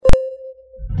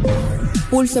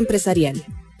Pulso Empresarial.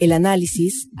 El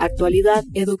análisis, actualidad,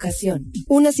 educación.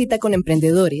 Una cita con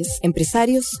emprendedores,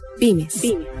 empresarios, pymes.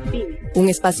 Un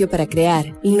espacio para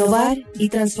crear, innovar y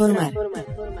transformar.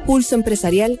 Pulso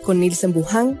Empresarial con Nilsen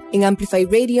Buján en Amplify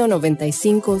Radio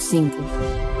 95.5.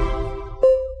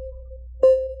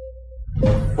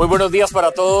 Muy buenos días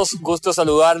para todos, gusto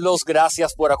saludarlos,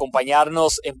 gracias por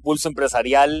acompañarnos en Pulso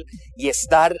Empresarial y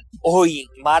estar hoy,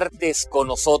 martes, con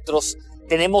nosotros.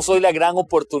 Tenemos hoy la gran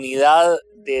oportunidad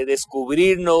de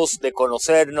descubrirnos, de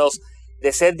conocernos,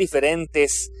 de ser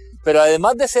diferentes, pero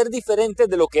además de ser diferentes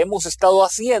de lo que hemos estado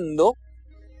haciendo,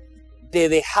 de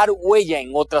dejar huella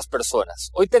en otras personas.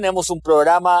 Hoy tenemos un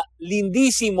programa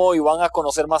lindísimo y van a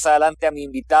conocer más adelante a mi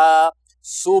invitada,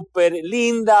 súper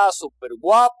linda, súper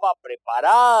guapa,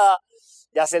 preparada,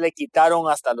 ya se le quitaron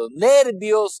hasta los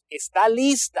nervios, está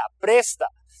lista, presta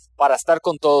para estar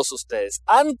con todos ustedes.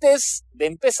 Antes de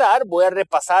empezar, voy a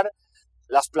repasar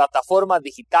las plataformas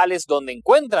digitales donde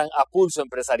encuentran a Pulso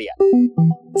Empresarial.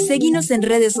 Seguinos en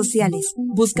redes sociales,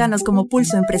 búscanos como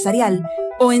Pulso Empresarial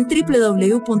o en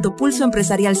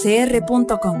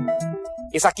www.pulsoempresarialcr.com.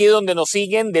 Es aquí donde nos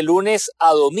siguen de lunes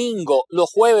a domingo.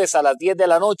 Los jueves a las 10 de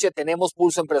la noche tenemos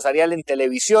Pulso Empresarial en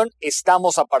televisión.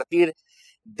 Estamos a partir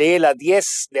de las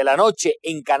 10 de la noche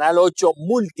en Canal 8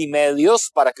 Multimedios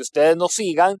para que ustedes nos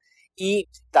sigan y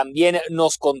también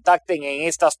nos contacten en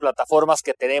estas plataformas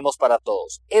que tenemos para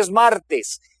todos. Es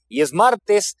martes y es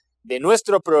martes de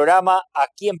nuestro programa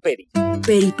aquí en Peri.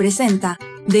 Peri presenta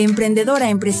De Emprendedor a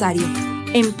Empresario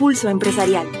en Pulso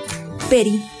Empresarial.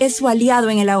 Peri es su aliado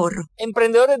en el ahorro.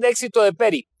 Emprendedores de éxito de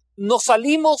Peri, nos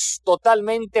salimos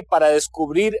totalmente para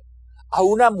descubrir a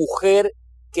una mujer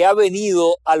que ha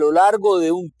venido a lo largo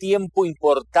de un tiempo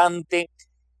importante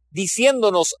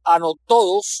diciéndonos a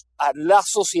todos, a la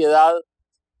sociedad,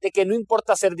 de que no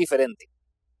importa ser diferente.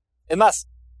 Es más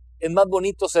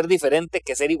bonito ser diferente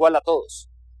que ser igual a todos.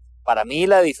 Para mí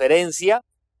la diferencia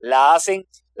la hacen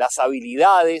las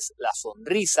habilidades, la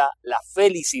sonrisa, la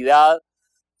felicidad,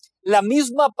 la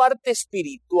misma parte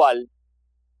espiritual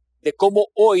de cómo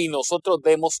hoy nosotros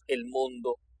vemos el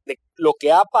mundo, de lo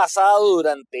que ha pasado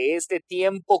durante este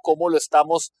tiempo, cómo lo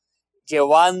estamos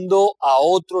llevando a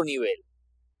otro nivel.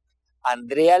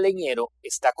 Andrea Leñero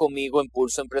está conmigo en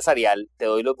Pulso Empresarial. Te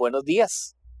doy los buenos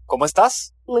días. ¿Cómo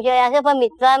estás? Muchas gracias por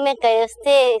invitarme a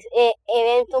este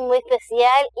evento muy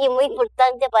especial y muy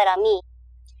importante para mí.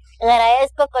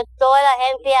 Agradezco con toda la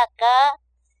gente acá.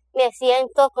 Me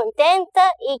siento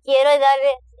contenta y quiero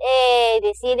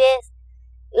decirles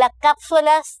las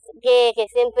cápsulas que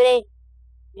siempre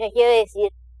les quiero decir.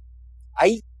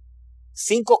 Hay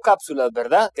 5 cápsulas,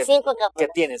 ¿verdad? 5 cápsulas. Que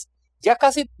tienes. Ya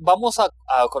casi vamos a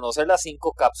conocer las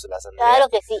 5 cápsulas, Andrea. Claro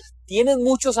que sí. ¿Tienes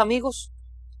muchos amigos?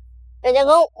 Yo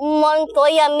tengo un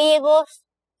montón de amigos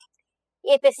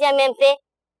y especialmente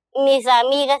mis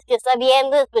amigas que están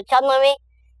viendo, escuchándome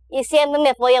y siempre me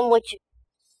apoyan mucho.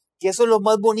 Que eso es lo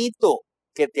más bonito,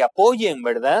 que te apoyen,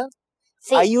 ¿verdad?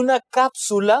 Sí. Hay una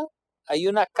cápsula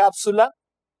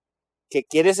que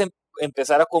quieres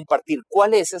empezar a compartir.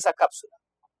 ¿Cuál es esa cápsula?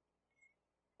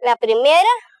 La primera,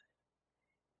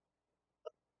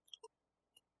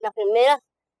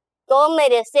 todos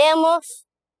merecemos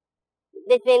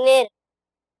de tener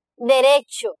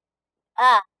derecho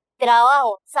a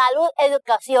trabajo, salud,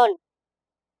 educación.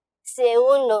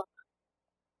 Segundo,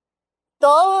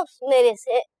 todos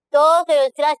que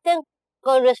nos traten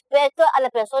con respeto a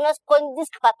las personas con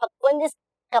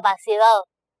discapacidad.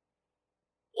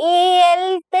 Y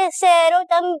el tercero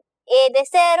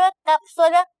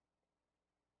cápsula,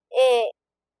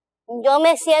 yo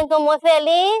me siento muy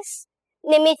feliz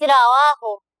de mi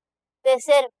trabajo, de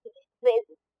ser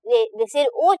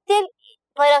útil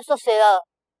para la sociedad.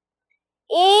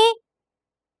 Y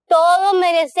todos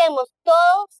merecemos,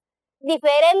 todos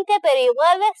diferentes pero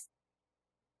iguales,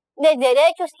 de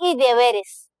derechos y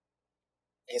deberes.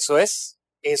 Eso es,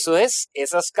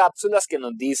 esas cápsulas que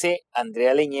nos dice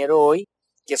Andrea Leñero hoy,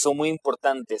 que son muy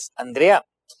importantes. Andrea,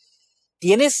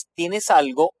 ¿tienes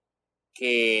algo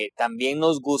que también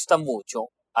nos gusta mucho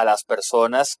a las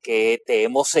personas que te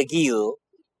hemos seguido,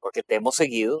 porque te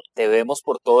vemos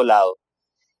por todo lado?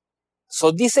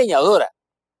 Sos diseñadora.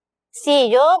 Sí,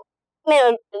 yo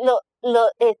primero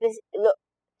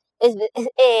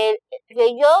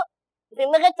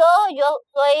que todo, yo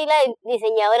soy la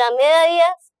diseñadora de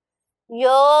medias.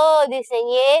 Yo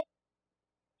diseñé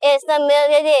esta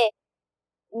media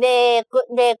de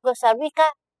Costa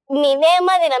Rica. Mi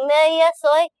lema de la media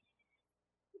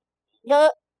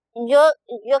yo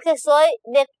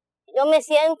me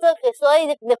siento que soy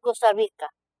de Costa Rica.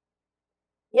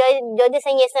 Yo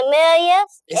diseñé esas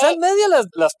medias. Esas medias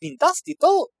las pintaste y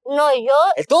todo. No,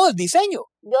 Todo el diseño.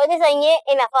 yo diseñé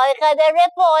en la fábrica de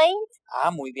Repoint.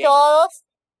 Ah, muy bien.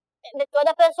 De todas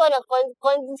las personas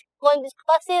con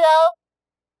discapacidad,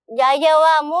 ya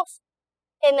llevamos,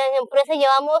 en las empresas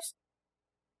llevamos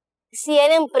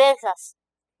 100 empresas.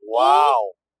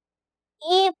 ¡Wow!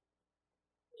 Y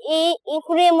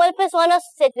incluimos personas,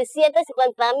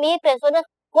 750,000 personas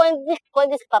con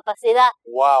discapacidad.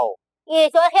 ¡Wow! Y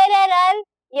eso en general,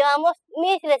 llevamos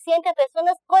 1.300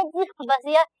 personas con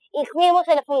discapacidad incluimos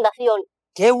en la fundación.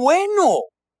 ¡Qué bueno!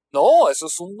 No, eso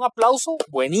es un aplauso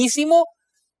buenísimo.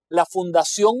 La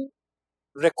fundación,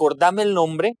 recordame el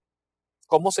nombre.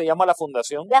 ¿Cómo se llama la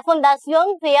fundación? La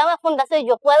fundación se llama Fundación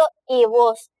Yo Puedo y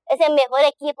Vos. Es el mejor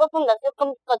equipo de fundación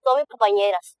con todas mis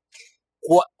compañeras.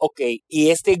 Ok,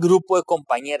 y este grupo de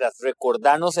compañeras,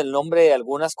 recordanos el nombre de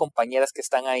algunas compañeras que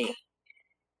están ahí.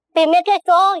 Primero que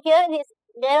todo, quiero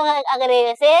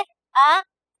agradecer a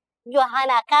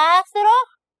Johanna Castro.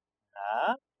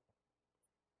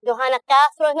 Johanna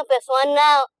Castro es una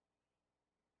persona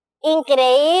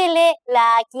increíble,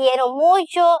 la quiero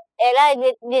mucho, es la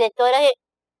directora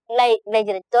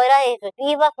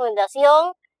ejecutiva de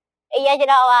fundación. Ella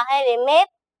trabaja en el MEP,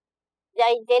 ya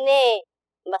tiene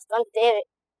bastante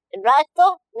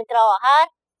rato de trabajar.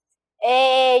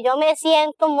 Yo me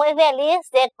siento muy feliz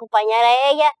de acompañar a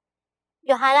ella.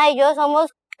 Johanna y yo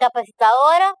somos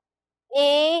capacitadoras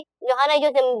y Johanna y yo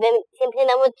siempre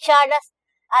damos charlas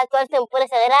a todas las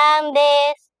empresas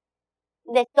grandes,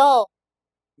 de todo.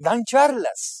 ¿Dan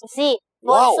charlas? Sí,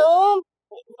 Wow.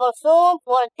 por Zoom,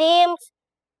 por Teams,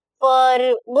 por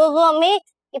Google Meet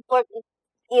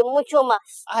y mucho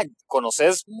más.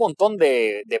 Conoces un montón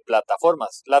de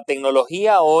plataformas. La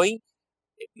tecnología hoy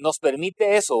nos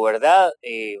permite eso, ¿verdad,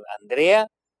 Andrea?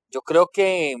 Yo creo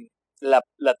que la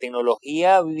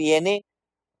tecnología viene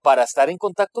para estar en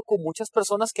contacto con muchas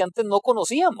personas que antes no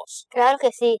conocíamos. Claro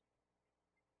que sí.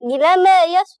 Y las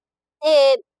medias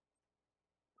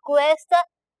cuesta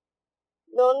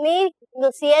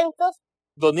 2.200.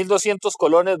 2.200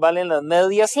 colones valen las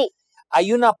medias. Sí.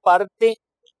 Hay una parte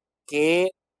que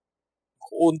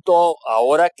junto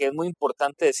ahora que es muy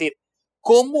importante decir,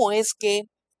 ¿cómo es que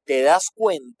te das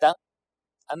cuenta,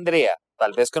 Andrea,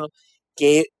 tal vez que no,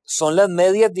 que son las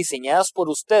medias diseñadas por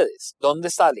ustedes? ¿Dónde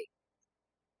sale?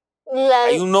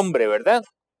 Hay un nombre, ¿verdad?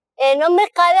 El nombre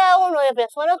de cada uno de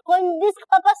personas con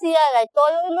discapacidad, de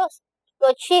todos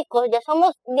los chicos, ya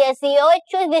somos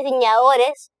 18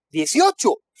 diseñadores.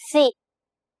 ¿18? Sí.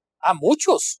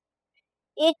 Muchos.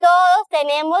 Y todos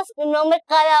tenemos un nombre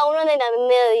cada uno de las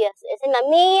medias. Esa es la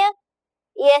mía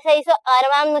y esa hizo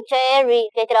Armando Cherry,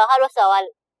 que trabaja en Rosabal.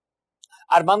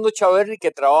 Armando Chaverri,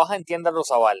 que trabaja en Tienda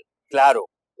Rosabal, claro.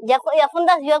 Ya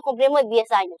fundación cumplimos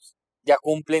 10 años. Ya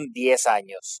cumplen 10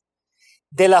 años.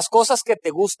 De las cosas que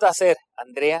te gusta hacer,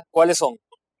 Andrea, ¿cuáles son?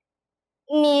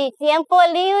 Mi tiempo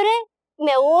libre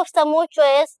me gusta mucho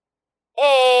es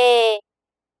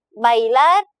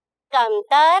bailar,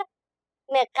 cantar.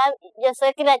 Yo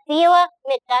soy creativa,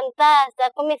 me encanta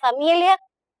estar con mi familia.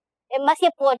 Es más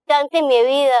importante en mi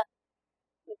vida.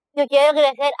 Yo quiero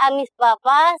agradecer a mis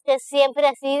papás, que siempre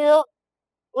ha sido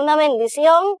una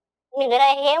bendición, mi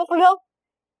gran ejemplo,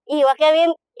 igual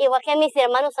que a mis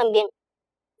hermanos también.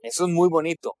 Eso es muy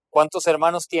bonito. ¿Cuántos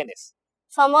hermanos tienes?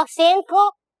 Somos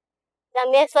 5.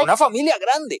 También soy una familia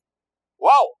grande.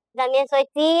 ¡Wow! También soy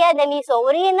tía de mi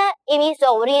sobrina y mi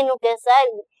sobrino que está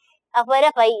afuera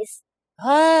del país.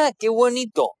 ¡Qué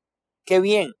bonito! ¡Qué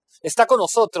bien! Está con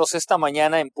nosotros esta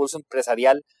mañana en Pulso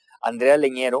Empresarial Andrea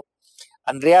Leñero.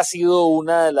 Andrea ha sido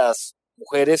una de las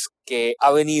mujeres que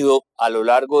ha venido a lo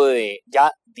largo de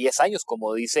ya 10 años,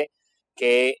 como dice,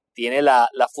 que tiene la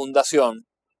fundación,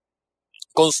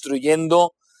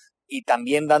 construyendo y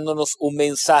también dándonos un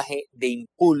mensaje de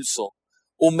impulso,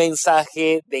 un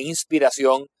mensaje de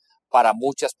inspiración para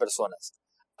muchas personas.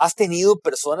 ¿Has tenido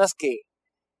personas que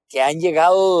han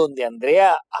llegado donde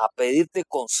Andrea a pedirte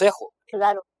consejo?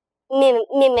 Claro. Mi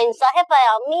mensaje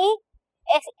para mí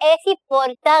es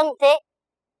importante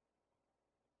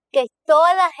que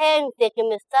toda la gente que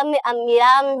me está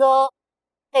mirando,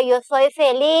 que yo soy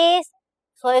feliz,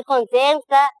 soy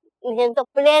contenta, me siento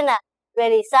plena,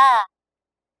 realizada.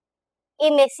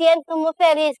 Y me siento muy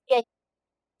feliz que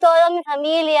toda mi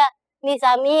familia, mis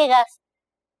amigas,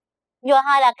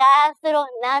 Johanna Castro,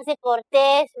 Nancy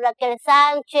Cortés, Raquel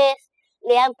Sánchez,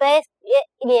 Leán Pérez,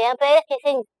 que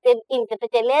es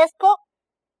interpretelesco,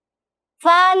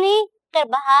 Fanny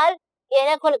Carvajal, que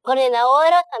era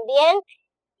coordinadora también,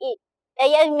 y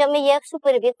ellas yo me llevo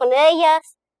súper bien con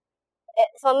ellas,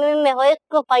 son mis mejores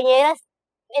compañeras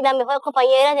y las mejores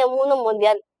compañeras del mundo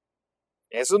mundial.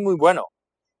 Eso es muy bueno.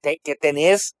 Que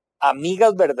tenés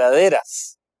amigas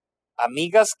verdaderas,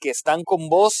 amigas que están con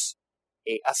vos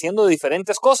haciendo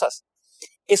diferentes cosas.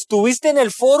 ¿Estuviste en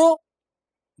el foro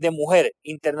de mujer,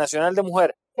 internacional de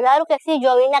mujer? Claro que sí,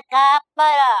 yo vine acá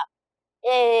para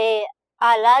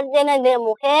hablar de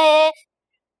mujeres.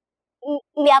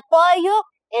 Mi apoyo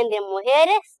en de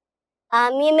mujeres, a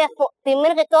mí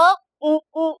primero que todo,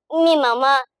 mi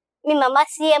mamá. Mi mamá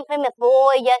siempre me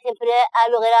apoya, siempre ha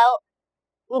logrado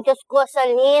muchas cosas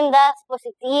lindas,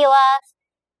 positivas.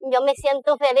 Yo me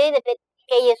siento feliz de que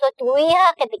yo soy tu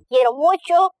hija, que te quiero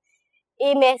mucho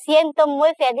y me siento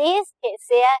muy feliz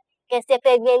que esté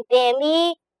pendiente de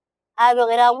mí, ha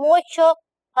logrado mucho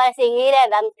para seguir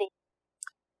adelante.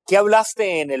 ¿Qué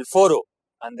hablaste en el foro,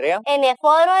 Andrea? En el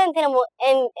foro en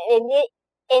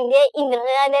Día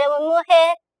Internacional de la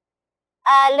Mujer,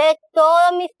 hablé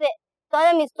toda mi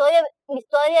historia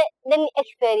de mi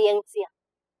experiencia.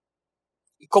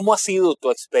 ¿Y cómo ha sido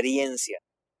tu experiencia?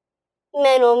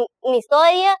 Pero mi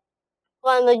historia,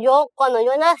 cuando yo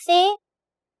nací,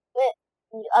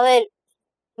 a ver,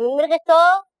 primero que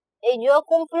todo, yo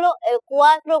cumplo el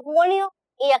 4 de junio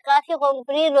y ya casi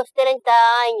cumplí los 30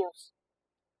 años.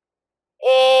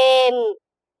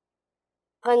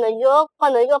 Cuando yo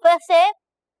empecé,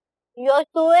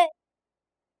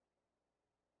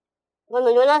 cuando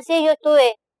yo nací,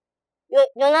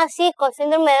 yo nací con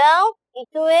síndrome de Down y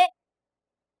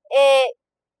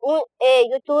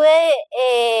yo estuve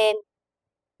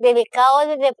delicado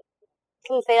desde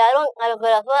que me pegaron a los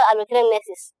corazones a los 3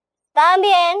 meses.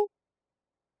 También,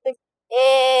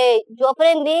 yo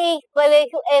aprendí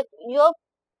yo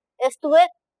estuve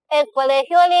en el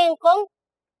colegio Lincoln,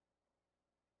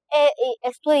 y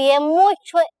estudié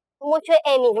mucho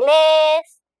en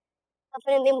inglés,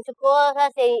 aprendí muchas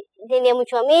cosas, tenía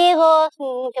muchos amigos,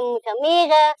 muchas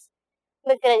amigas,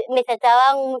 me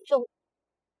trataban mucho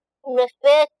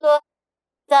respeto,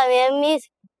 también mis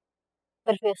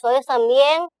profesores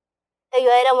también, que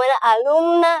yo era buena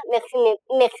alumna, me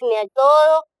eximí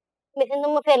todo, me siento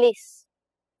muy feliz.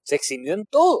 Se eximió en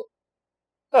todo.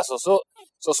 O sea,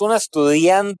 sos una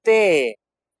estudiante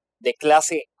de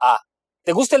clase A.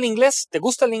 ¿Te gusta el inglés? ¿Te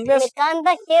gusta el inglés? Me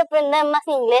encanta, quiero aprender más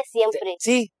inglés siempre.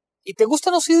 Sí. ¿Y te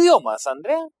gustan los idiomas,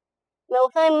 Andrea? Me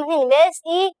gusta más inglés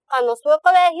y cuando estuve en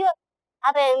colegio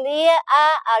aprendí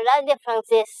a hablar de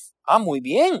francés. Ah, muy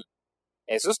bien.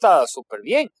 Eso está súper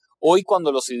bien. Hoy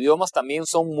cuando los idiomas también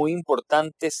son muy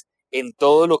importantes en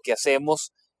todo lo que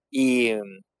hacemos y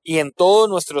en todo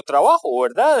nuestro trabajo,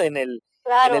 ¿verdad?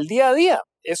 Claro. En el día a día.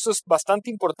 Eso es bastante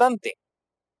importante.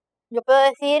 Yo puedo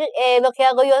decir lo que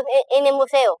hago yo en el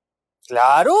museo.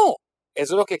 Claro,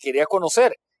 eso es lo que quería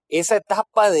conocer. Esa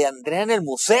etapa de Andrea en el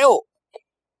museo.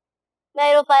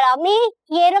 Pero para mí,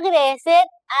 quiero agradecer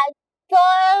a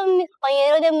todos mis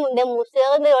compañeros de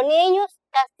museo de los niños,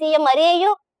 Castillo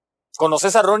Amarillo.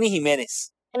 ¿Conoces a Ronnie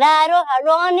Jiménez? Claro, a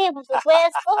Ronnie, por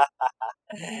supuesto.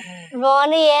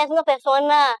 Ronnie es una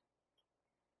persona...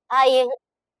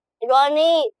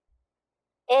 Ronnie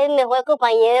es el mejor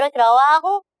compañero de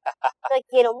trabajo. Lo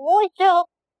quiero mucho.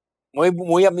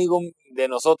 Muy amigo de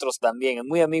nosotros también. Es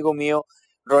muy amigo mío,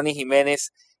 Ronnie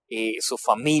Jiménez. Su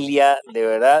familia, de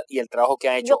verdad, y el trabajo que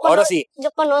han hecho. Ahora sí.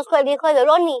 Yo conozco al hijo de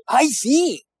Ronnie. ¡Ay,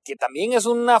 sí! Que también es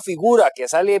una figura que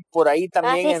sale por ahí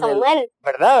también. Sí, Samuel.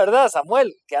 ¿Verdad,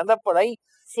 Samuel? Que anda por ahí.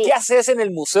 Sí. ¿Qué haces en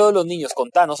el Museo de los Niños?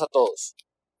 Contanos a todos.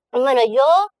 Bueno, yo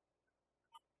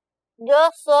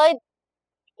soy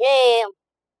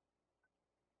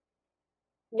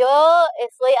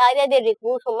área de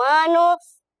recursos humanos.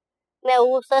 Me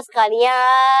gusta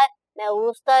escanear, me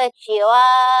gusta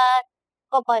archivar,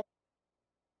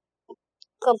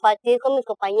 compartir con mis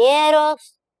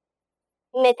compañeros,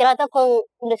 me trato con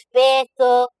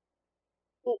respeto,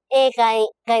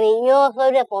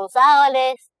 cariñosos,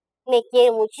 responsables, me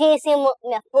quieren muchísimo,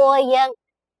 me apoyan.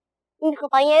 Mis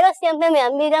compañeros siempre me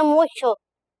admiran mucho.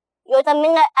 Yo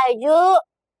también ayudo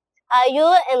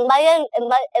en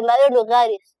varios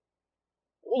lugares.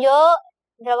 Yo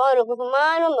trabajo en recursos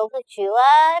humanos, me gusta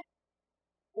archivar,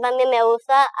 también me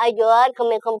gusta ayudar con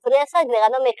mis empresas,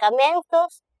 entregando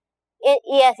medicamentos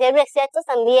y hacer recetas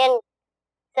también,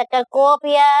 sacar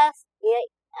copias,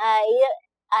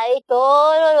 ahí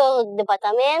todos los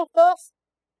departamentos,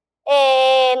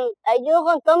 ayudo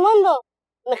con todo el mundo,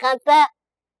 me encanta,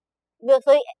 yo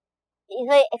soy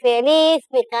feliz,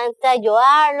 me encanta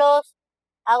ayudarlos,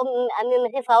 a mí me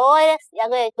hacen favores y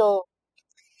hago de todo.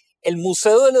 El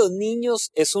Museo de los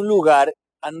Niños es un lugar,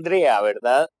 Andrea,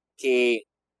 ¿verdad? Que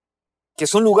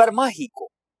es un lugar mágico.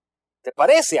 ¿Te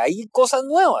parece? Hay cosas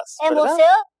nuevas, El ¿verdad?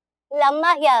 museo, la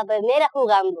magia primera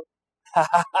jugando.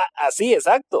 Así,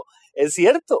 exacto. Es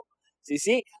cierto. Sí,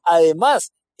 sí.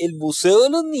 Además, el Museo de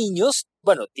los Niños,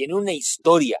 bueno, tiene una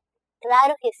historia.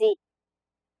 Claro que sí.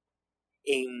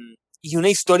 Y una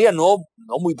historia no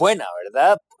muy buena,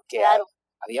 ¿verdad? Porque Claro.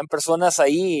 habían personas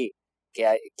ahí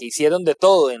que hicieron de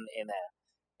todo en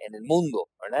el mundo,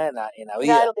 ¿verdad? En la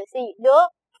vida. Claro que sí. Yo,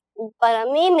 para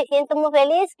mí, me siento muy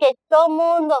feliz que todo el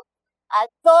mundo, a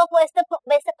todo este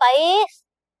país,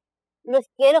 los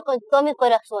quiero con todo mi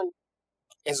corazón.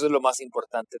 Eso es lo más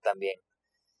importante también.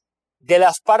 De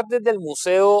las partes del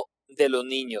Museo de los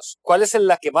Niños, ¿cuál es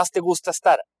la que más te gusta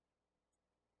estar?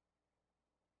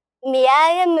 Mi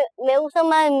área me gusta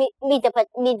más mi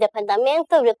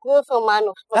departamento de recursos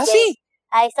humanos. ¿Ah, sí?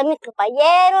 Ahí están mis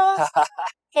compañeros,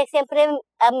 que siempre me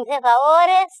hacen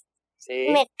favores. Sí.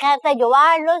 Me encanta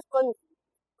llevarlos con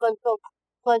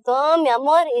todo mi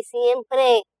amor y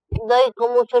siempre doy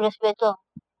con mucho respeto.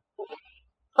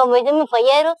 Como dicen mis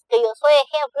compañeros, que yo soy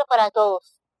ejemplo para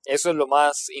todos. Eso es lo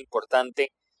más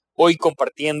importante. Hoy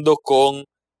compartiendo con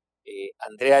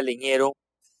Andrea Leñero.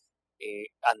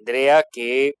 Andrea,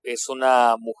 que es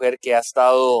una mujer que ha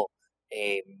estado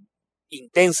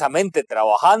intensamente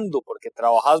trabajando, porque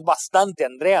trabajas bastante,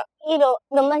 Andrea. Y lo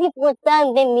más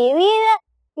importante en mi vida,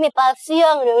 mi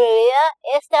pasión en realidad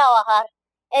es trabajar.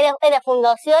 En la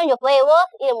Fundación Yo Puedo y Vos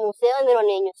y el Museo de los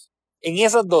Niños. En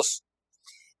esas dos.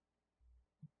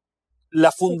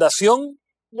 La Fundación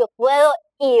Yo Puedo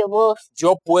y Vos.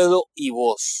 Yo Puedo y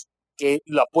Vos. Que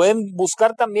la pueden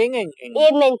buscar también en... Y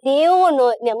el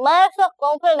 21 de marzo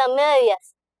compran las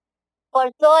medias.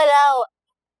 Por todo lado.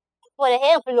 Por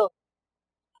ejemplo,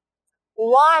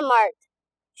 Walmart,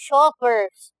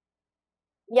 Shoppers,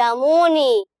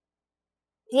 Yamuni,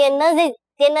 tiendas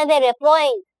de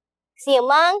Repoint,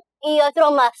 Siman y otro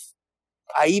más.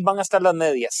 Ahí van a estar las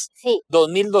medias. Sí.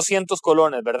 2.200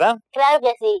 colones, ¿verdad? Claro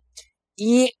que sí.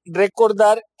 Y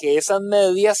recordar que esas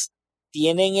medias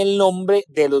tienen el nombre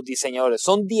de los diseñadores.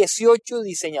 Son 18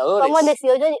 diseñadores. Somos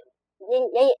 18,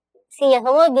 sí, ya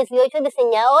somos 18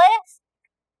 diseñadores.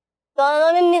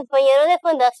 Todos mis compañeros de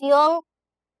fundación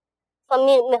son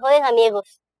mis mejores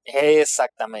amigos.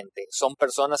 Exactamente. Son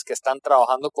personas que están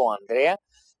trabajando con Andrea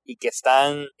y que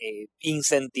están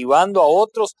incentivando a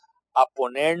otros a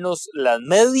ponernos las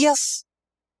medias.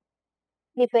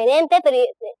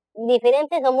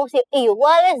 Diferentes somos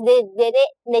iguales de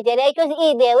derechos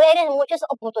y deberes en muchas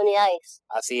oportunidades.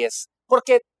 Así es.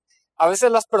 Porque a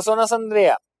veces las personas,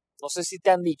 Andrea, no sé si te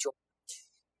han dicho,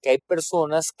 que hay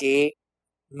personas que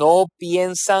no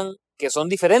piensan que son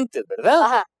diferentes, ¿verdad?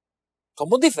 Ajá.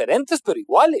 Somos diferentes, pero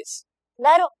iguales.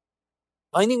 Claro.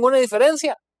 No hay ninguna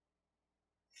diferencia.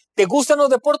 ¿Te gustan los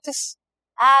deportes?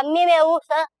 A mí me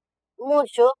gusta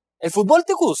mucho. ¿El fútbol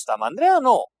te gusta, Andrea, o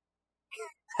no?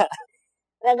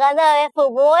 Me encanta ver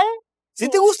fútbol. ¿Sí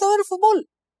te gusta ver fútbol?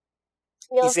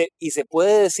 Yo ¿Y se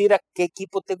puede decir a qué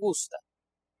equipo te gusta?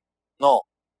 No.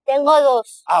 tengo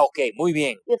dos. Ah, ok, muy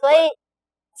bien. Yo soy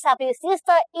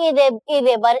sapricista y de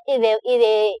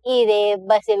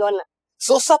Barcelona.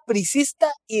 Sos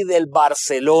sapricista y del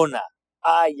Barcelona.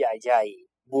 Ay, ay, ay.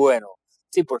 Bueno,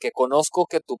 sí, porque conozco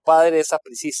que tu padre es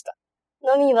sapricista.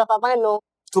 No, mi papá no.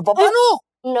 ¿Tu papá no?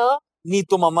 No, Ni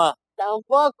tu mamá.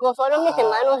 tampoco. Solo mis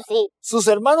hermanos sí. ¿Sus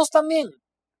hermanos también?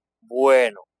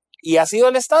 Bueno. ¿Y has ido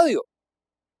al estadio?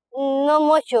 No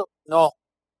mucho. No.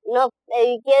 No,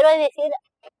 quiero decir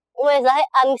un mensaje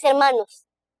a mis hermanos.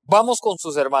 Vamos con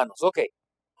sus hermanos, ok.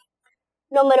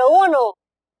 Número 1,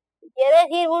 quiero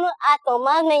decir uno a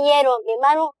Tomás Leñero, mi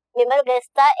hermano que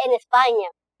está en España.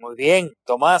 Muy bien,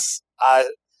 Tomás. A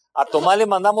Tomás le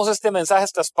mandamos este mensaje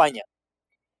hasta España.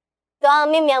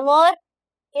 Tommy, mi amor,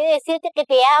 quiero decirte que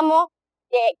te amo,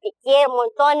 te quiero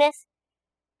montones,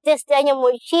 te extraño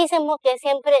muchísimo, que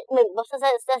siempre vos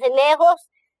estás lejos,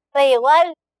 pero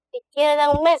igual te quiero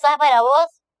dar un mensaje para vos,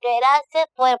 que gracias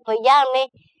por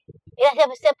apoyarme,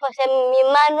 gracias por ser mi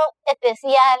hermano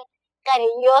especial,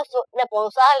 cariñoso,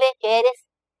 responsable que eres,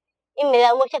 y me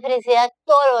da mucha felicidad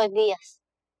todos los días.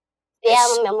 Te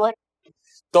amo, mi amor.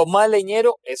 Tomás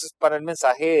Leñero, eso es para el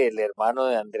mensaje del hermano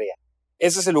de Andrea.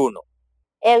 Ese es el 1.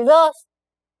 El 2,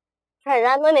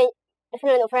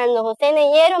 Fernando José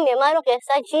Leñero, mi hermano que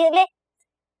está en Chile,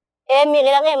 es mi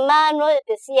gran hermano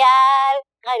especial,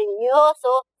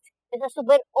 cariñoso, está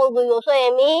súper orgulloso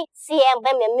de mí,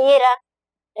 siempre me mira,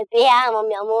 te amo,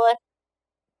 mi amor.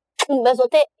 Un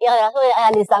besote y abrazo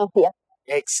a la distancia.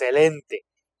 Excelente.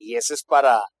 Y ese es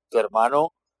para tu hermano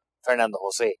Fernando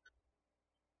José.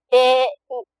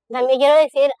 También quiero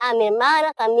decir a mi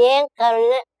hermana también,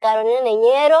 Carolina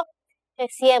Leñero, que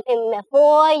siempre me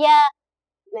apoya,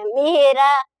 me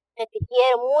mira, que te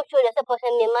quiero mucho, gracias por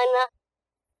ser mi hermana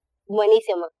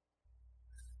buenísima.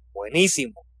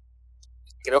 Buenísimo.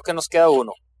 Creo que nos queda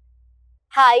uno.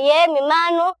 Javier, mi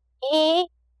hermano, y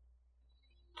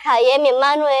Javier, mi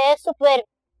hermano, es súper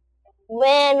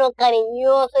bueno,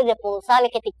 cariñoso y responsable,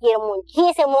 que te quiero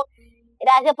muchísimo.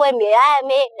 Gracias por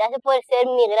enviarme, gracias por ser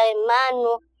mi gran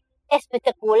hermano.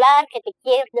 Espectacular, que te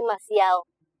quiero demasiado.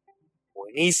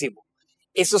 Buenísimo.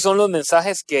 Esos son los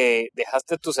mensajes que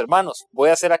dejaste a tus hermanos. Voy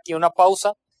a hacer aquí una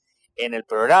pausa en el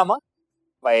programa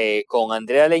con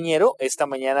Andrea Leñero, esta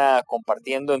mañana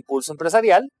compartiendo Impulso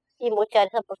Empresarial. Y muchas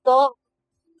gracias por todo.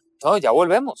 No, ya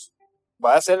volvemos.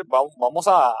 Vamos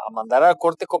a mandar al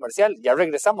corte comercial. Ya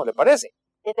regresamos, ¿le parece?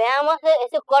 Esperamos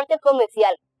ese corte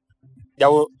comercial. Ya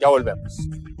volvemos.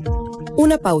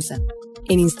 Una pausa.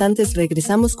 En instantes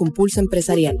regresamos con Pulso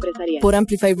Empresarial por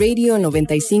Amplify Radio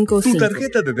 95.5. Tu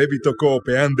tarjeta de débito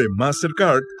Coopean de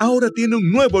Mastercard ahora tiene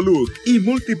un nuevo look y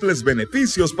múltiples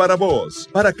beneficios para vos,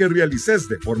 para que realices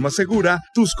de forma segura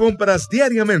tus compras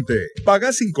diariamente.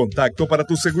 Paga sin contacto para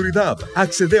tu seguridad,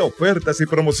 accede a ofertas y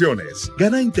promociones,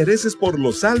 gana intereses por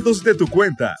los saldos de tu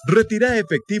cuenta, retira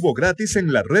efectivo gratis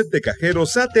en la red de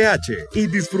cajeros ATH y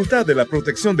disfruta de la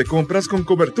protección de compras con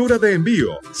cobertura de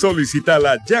envío.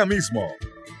 Solicítala ya mismo.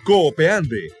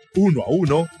 Coopeande, 1 a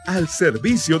 1 al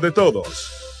servicio de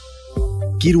todos.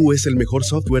 Kiru es el mejor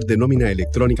software de nómina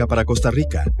electrónica para Costa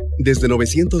Rica. Desde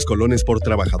 900 colones por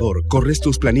trabajador, corres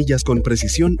tus planillas con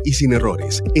precisión y sin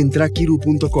errores. Entra a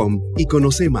kiru.com y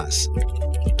conoce más.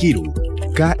 Kiru,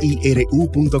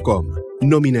 KIRU.com.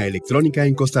 Nómina electrónica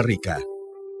en Costa Rica.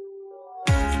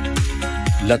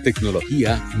 La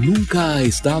tecnología nunca ha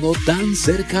estado tan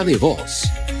cerca de vos.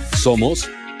 Somos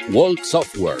Walk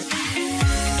Software.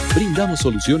 Brindamos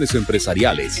soluciones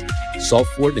empresariales,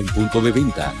 software en punto de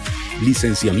venta,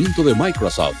 licenciamiento de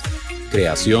Microsoft,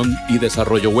 creación y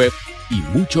desarrollo web y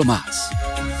mucho más.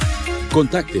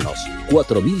 Contáctenos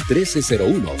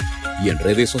 401301 y en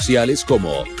redes sociales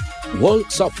como Walk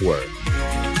Software.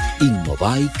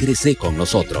 Innova y crece con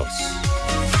nosotros.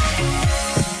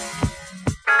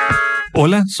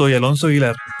 Hola, soy Alonso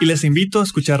Aguilar y les invito a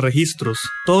escuchar Registros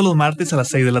todos los martes a las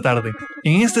 6 de la tarde.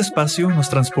 En este espacio nos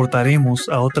transportaremos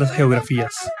a otras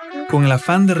geografías, con el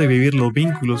afán de revivir los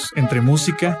vínculos entre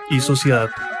música y sociedad.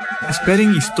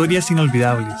 Esperen historias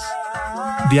inolvidables,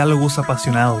 diálogos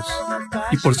apasionados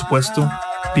y, por supuesto,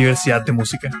 diversidad de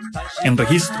música. En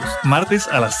Registros, martes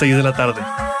a las 6 de la tarde.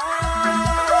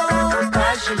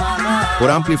 Por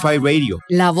Amplify Radio.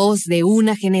 La voz de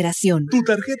una generación. Tu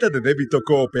tarjeta de débito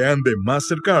Coopean de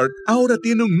Mastercard ahora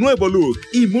tiene un nuevo look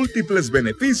y múltiples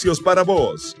beneficios para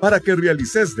vos, para que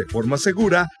realices de forma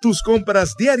segura tus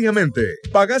compras diariamente.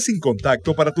 Paga sin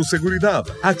contacto para tu seguridad,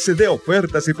 accede a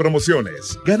ofertas y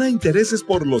promociones, gana intereses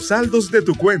por los saldos de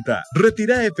tu cuenta,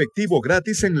 retira efectivo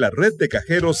gratis en la red de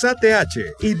cajeros ATH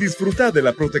y disfruta de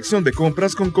la protección de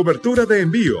compras con cobertura de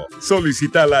envío.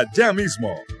 Solicítala ya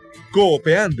mismo.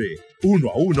 Coopeande, 1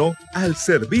 a 1 al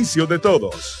servicio de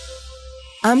todos.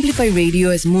 Amplify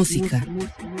Radio es música,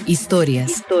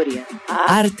 historias,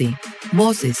 arte,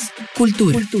 voces,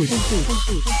 cultura.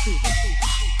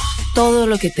 Todo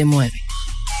lo que te mueve.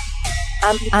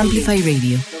 Amplify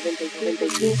Radio.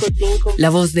 La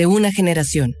voz de una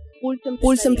generación.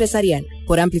 Pulso Empresarial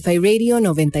por Amplify Radio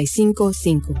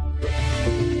 95.5.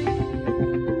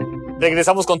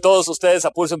 Regresamos con todos ustedes a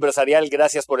Pulso Empresarial.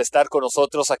 Gracias por estar con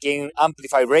nosotros aquí en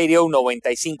Amplify Radio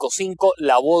 95.5,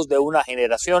 la voz de una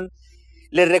generación.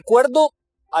 Les recuerdo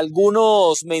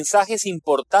algunos mensajes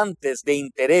importantes de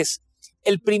interés.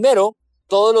 El primero,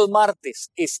 todos los martes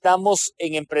estamos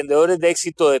en Emprendedores de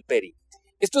Éxito de Peri.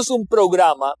 Esto es un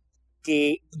programa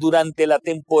que durante la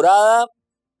temporada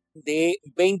de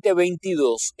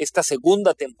 2022, esta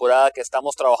segunda temporada que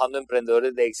estamos trabajando en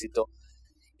Emprendedores de Éxito,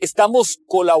 estamos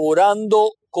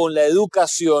colaborando con la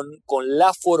educación, con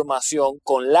la formación,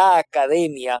 con la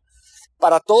academia,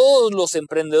 para todos los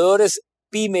emprendedores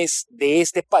pymes de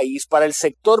este país, para el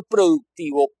sector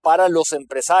productivo, para los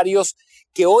empresarios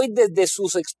que hoy desde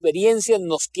sus experiencias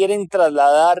nos quieren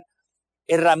trasladar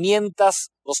herramientas,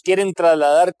 nos quieren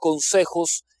trasladar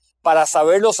consejos para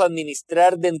saberlos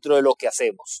administrar dentro de lo que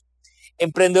hacemos.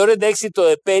 Emprendedores de Éxito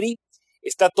de Peri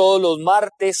está todos los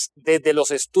martes desde los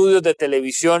estudios de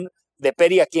televisión de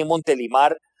Peri aquí en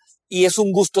Montelimar, y es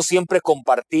un gusto siempre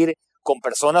compartir con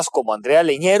personas como Andrea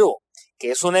Leñero, que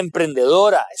es una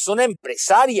emprendedora, es una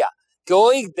empresaria, que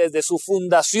hoy desde su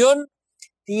fundación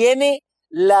tiene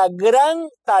la gran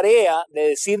tarea de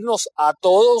decirnos a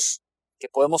todos que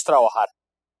podemos trabajar,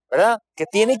 ¿verdad? Que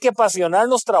tiene que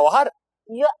apasionarnos trabajar.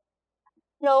 Yo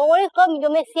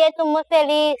me siento muy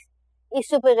feliz y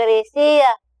súper agradecida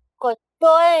con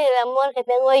todo el amor que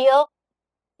tengo yo.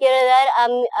 Quiero dar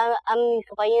a mis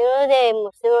compañeros de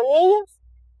Museo de Niños,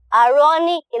 a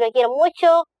Ronnie, que lo quiero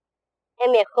mucho,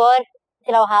 el mejor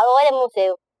trabajador del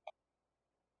museo.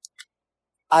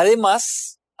 Además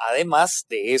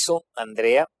de eso,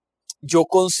 Andrea, yo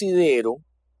considero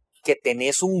que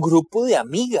tenés un grupo de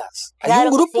amigas. Claro, hay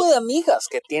un grupo sí. de amigas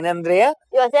que tiene Andrea.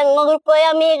 Yo tengo un grupo de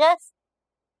amigas,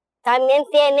 también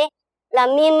tiene las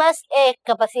mismas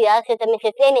capacidades que también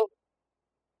se tienen.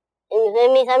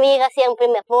 Entonces mis amigas siempre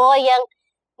me apoyan,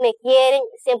 me quieren,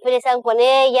 siempre están con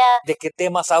ellas. ¿De qué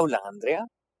temas hablan, Andrea?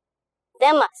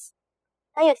 Temas.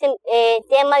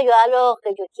 Temas, yo hablo lo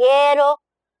que yo quiero,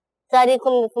 salir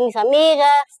con mis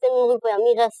amigas, tengo un grupo de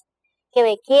amigas que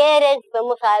me quieren,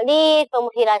 podemos salir,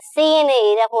 podemos ir al cine,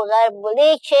 ir a jugar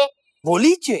boliche.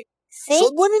 ¿Boliche? ¿Sí?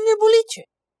 ¿Sos buena en el boliche?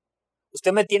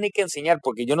 Usted me tiene que enseñar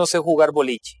porque yo no sé jugar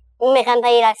boliche. Me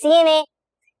encanta ir al cine,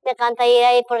 me encanta ir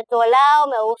ahí por todo lado,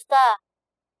 me gusta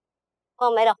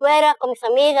comer afuera con mis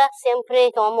amigas,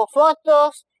 siempre tomamos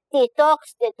fotos,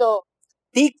 TikToks, de todo.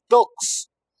 TikToks.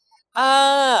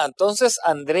 Ah, entonces,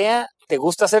 Andrea, ¿te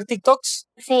gusta hacer TikToks?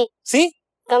 Sí. ¿Sí?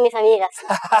 Con mis amigas.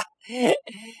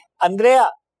 Andrea,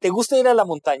 ¿te gusta ir a la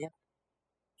montaña?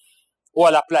 ¿O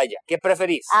a la playa? ¿Qué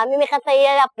preferís? A mí me encanta ir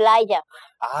a la playa.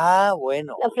 Ah,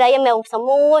 bueno. La playa me gusta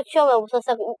mucho, me gusta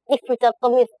disfrutar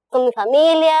con mi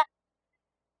familia.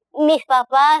 Mis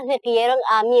papás me pidieron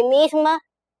a mí misma.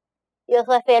 Yo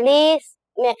soy feliz,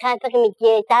 me encanta que me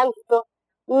quiere tanto.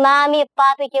 Mami,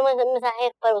 papi, quiero mandar un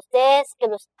mensaje para ustedes, que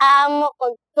los amo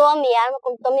con toda mi alma,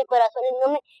 con todo mi corazón,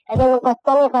 con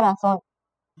todo mi corazón.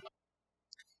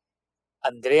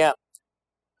 Andrea,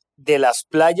 de las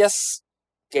playas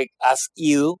que has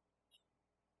ido,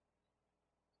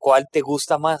 ¿cuál te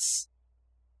gusta más?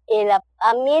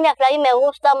 A mí en la playa me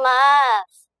gusta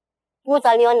más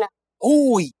Punta Leona.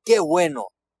 Uy, qué bueno.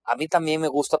 A mí también me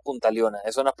gusta Punta Leona.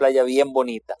 Es una playa bien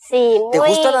bonita. Sí, ¿Te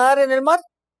gusta nadar en el mar?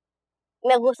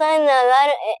 Me gusta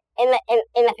nadar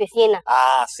en la piscina.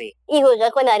 Ah, sí. Y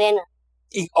jugar con la arena.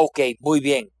 Ok, muy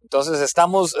bien. Entonces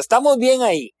estamos bien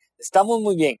ahí. Estamos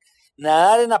muy bien.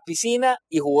 Nadar en la piscina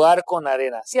y jugar con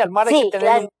arena. Sí, al mar sí, hay que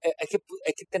tenerle, claro.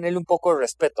 hay que tenerle un poco de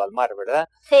respeto al mar, ¿verdad?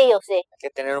 Sí, yo sé. Hay que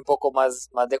tener un poco más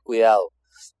de cuidado.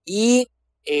 Y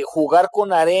jugar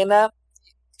con arena,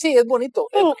 sí, es bonito.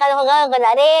 Sí, me encanta jugar con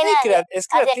la arena, es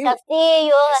creativo. hacer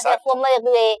castillos, hacer formas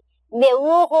de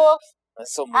dibujos.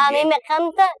 Eso, muy a bien. mí me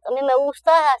encanta, a mí me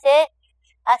gusta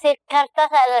hacer cartas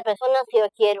a las personas que yo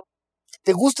quiero.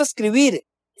 ¿Te gusta escribir?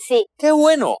 Sí. ¡Qué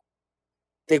bueno!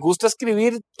 ¿Te gusta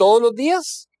escribir todos los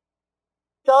días?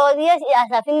 Todos los días y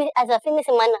hasta fin de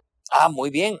semana. Ah, muy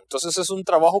bien. Entonces es un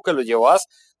trabajo que lo llevas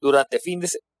durante fin de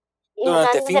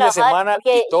semana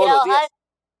y todos los días.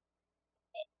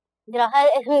 Trabajar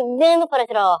es muy lindo para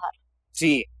trabajar.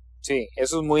 Sí,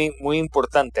 eso es muy, muy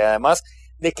importante. Además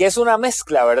de que es una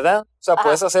mezcla, ¿verdad? O sea,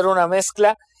 puedes hacer una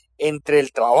mezcla entre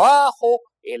el trabajo,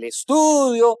 el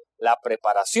estudio, la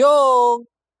preparación.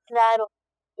 Claro.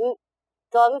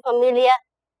 Toda mi familia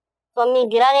son mi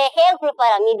gran ejemplo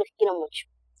para mí, los quiero mucho.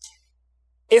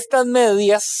 Estas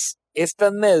medias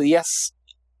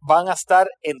van a estar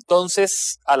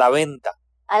entonces a la venta.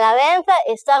 A la venta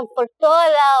están por todos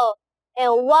lados. En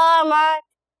Walmart,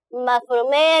 más o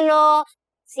menos,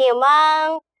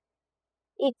 Siemán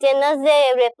y tiendas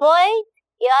de Repoint.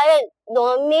 Y vale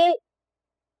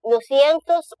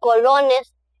 2.200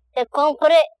 colones. Te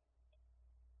compre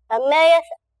las medias.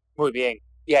 Muy bien.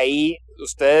 Y ahí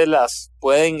ustedes las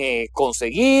pueden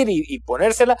conseguir y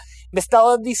ponérsela. Me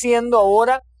estabas diciendo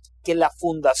ahora que la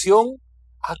fundación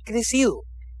ha crecido.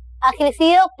 Ha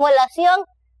crecido población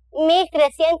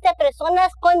 1.300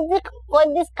 personas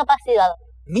con discapacidad.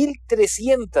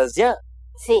 1.300 ya.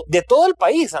 Sí. ¿De todo el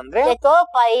país, Andrea? De todo el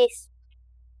país.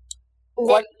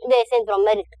 De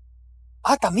Centroamérica.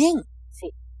 Ah, ¿también?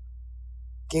 Sí.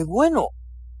 ¡Qué bueno!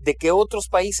 ¿De qué otros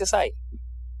países hay?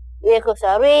 De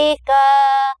Costa Rica,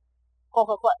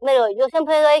 pero yo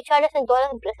siempre doy charlas en todas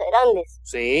las empresas grandes.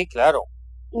 Sí, claro.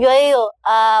 Yo he ido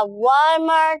a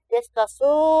Walmart,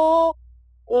 Escazú,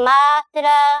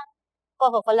 Matra,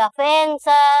 Coca-Cola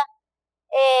FEMSA,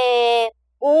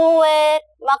 Uber,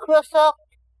 Microsoft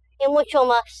y mucho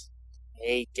más.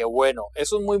 ¡Ey, qué bueno!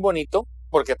 Eso es muy bonito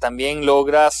porque también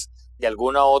logras de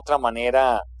alguna u otra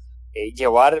manera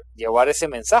llevar ese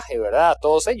mensaje, ¿verdad? A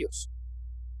todos ellos.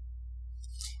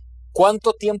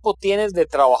 ¿Cuánto tiempo tienes de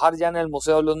trabajar ya en el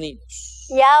Museo de los Niños?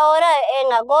 Y ahora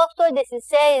en agosto, el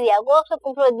 16 de agosto,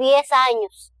 cumplo 10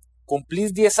 años.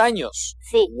 ¿Cumplís 10 años?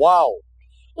 Sí. ¡Wow!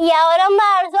 Y ahora en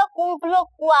marzo cumplo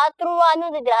 4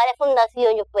 años de trabajar en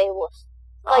Fundación Yo Juegos.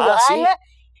 Con Johanna,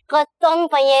 ¿sí? Con todas mis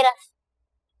compañeras.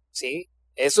 Sí,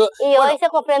 eso. Y hoy se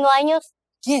cumpliendo años.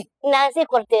 ¿Quién? Nancy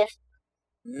Cortés.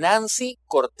 Nancy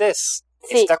Cortés.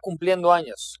 Sí. está cumpliendo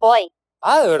años. Hoy.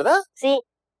 Ah, ¿de verdad? Sí.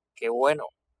 Qué bueno.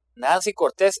 Nancy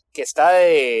Cortés, que está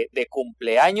de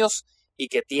cumpleaños y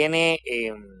que tiene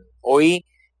hoy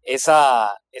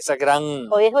esa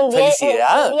gran Hoy es un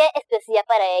felicidad. día especial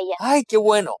para ella. Ay, qué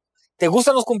bueno. ¿Te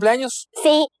gustan los cumpleaños?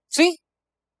 Sí. Sí.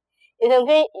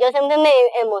 Yo siempre me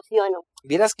emociono.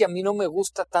 Vieras que a mí no me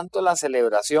gusta tanto la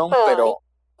celebración, Ay. pero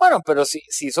bueno, pero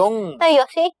si son... No, yo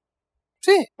sí.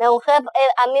 Sí. Me gusta,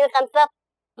 a mí me encanta,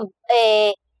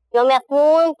 yo me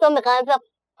apunto, me encanta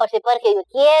participar que yo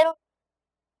quiero.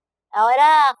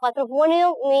 Ahora, 4 de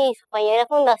junio, mi compañera de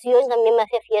fundación también me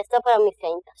hace fiesta para mis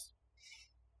 30.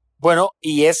 Bueno,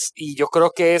 y yo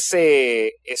creo que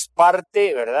es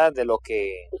parte, ¿verdad?, de lo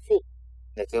que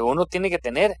uno tiene que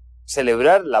tener,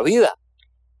 celebrar la vida,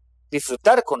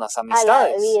 disfrutar con las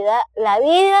amistades. La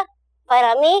vida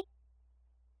para mí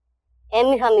es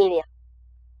mi familia,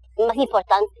 es más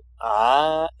importante.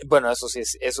 Ah, bueno, eso sí,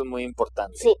 eso es muy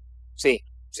importante. Sí.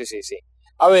 Sí.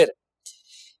 A ver,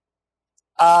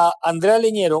 a Andrea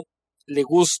Leñero le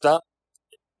gusta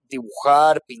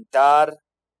dibujar, pintar,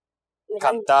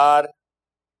 cantar,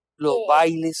 los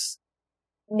bailes.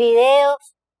 Videos.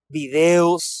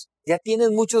 ¿Ya tienes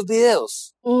muchos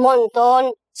videos? Un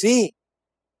montón. Sí.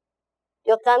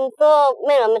 Yo canto,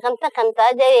 bueno, me encanta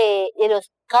cantar de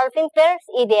los Carpenters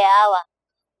y de ABBA.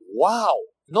 ¡Wow!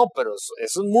 No, pero eso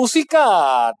es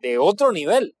música de otro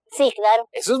nivel. Sí, claro.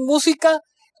 Eso es música...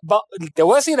 Te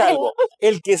voy a decir algo.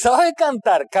 El que sabe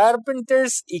cantar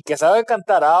Carpenters y que sabe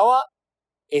cantar ABBA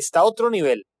está a otro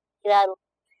nivel. Claro.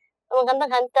 Me encanta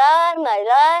cantar,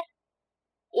 bailar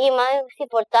y más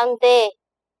importante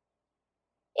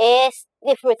es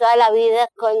disfrutar la vida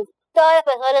con todas las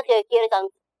personas que quiero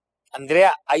tanto.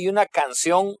 Andrea, ¿hay una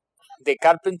canción de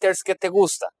Carpenters que te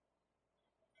gusta?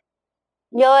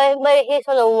 Yo voy a elegir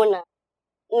solo una.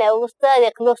 Me gusta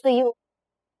The Close to You.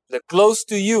 The Close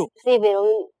to You. Sí, pero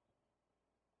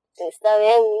está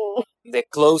bien. The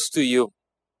Close to You.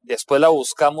 Después la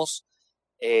buscamos.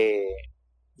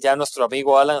 Ya nuestro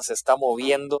amigo Alan se está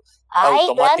moviendo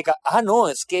automática. Claro. Ah, no,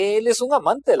 es que él es un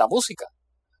amante de la música.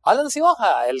 Alan sí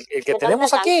baja, el que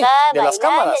tenemos aquí, cantar, de bailar, las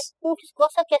cámaras. Muchas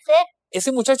cosas que hacer.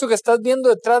 Ese muchacho que estás viendo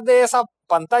detrás de esa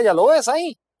pantalla, ¿lo ves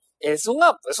ahí? Es un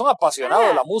apasionado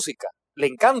de la música, le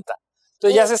encanta.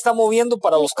 Entonces ya se está moviendo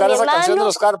para buscar esa canción de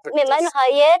los Carpenters. Mi hermano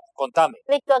Javier, contame.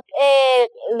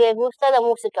 Le gusta la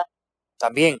música.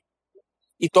 También.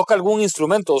 ¿Y toca algún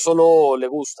instrumento o solo le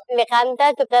gusta? Le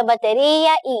canta, toca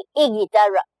batería y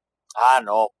guitarra. Ah,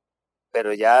 no.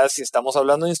 Pero ya si estamos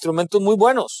hablando de instrumentos muy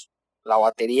buenos, la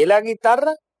batería y la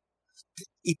guitarra.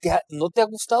 ¿Y no te ha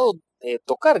gustado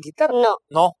tocar guitarra? No.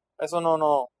 No, eso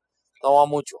no va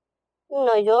mucho.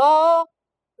 No,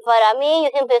 para mí, yo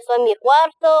siempre estoy en mi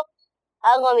cuarto,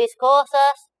 hago mis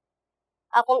cosas,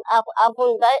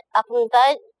 apuntar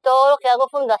todo lo que hago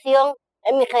fundación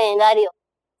en mi calendario.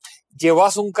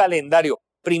 Llevas un calendario.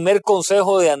 Primer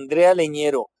consejo de Andrea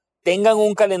Leñero. Tengan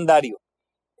un calendario.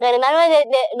 Calendario de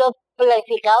los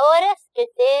planificadores que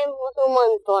tenemos un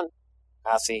montón.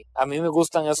 Ah, sí. A mí me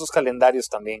gustan esos calendarios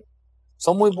también.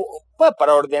 Son muy...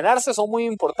 para ordenarse son muy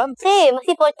importantes. Sí, es más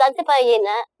importante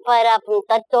para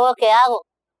apuntar todo lo que hago.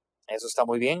 Eso está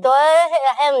muy bien. Toda la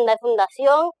agenda de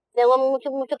fundación, tengo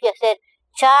mucho que hacer.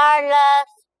 Charlas,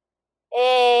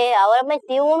 ahora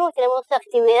 21 tenemos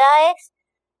actividades.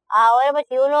 Ahora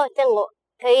 21 tengo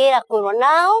que ir a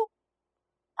Coronado,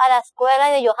 a la escuela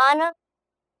de Johanna,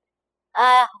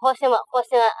 a José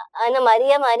Ana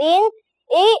María Marín,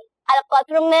 y a las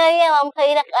 4:30 vamos a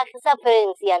ir a Casa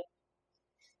Presidencial.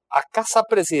 A Casa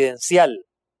Presidencial.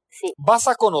 Sí. Vas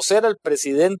a conocer al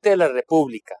presidente de la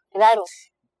República. Claro.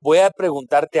 Voy a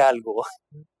preguntarte algo.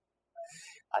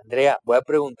 Andrea, voy a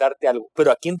preguntarte algo,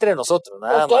 pero aquí entre nosotros,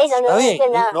 nada más. Está bien,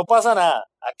 no pasa nada,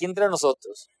 aquí entre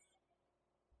nosotros.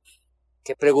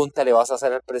 ¿Qué pregunta le vas a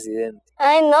hacer al presidente?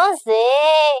 Ay, no sé.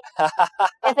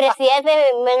 El presidente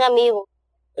es mi buen amigo.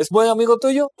 ¿Es buen amigo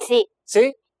tuyo? Sí.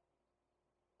 ¿Sí?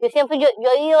 Yo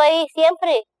he ido ahí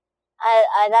siempre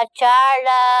a dar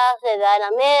charlas, a dar la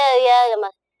media,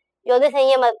 demás. Yo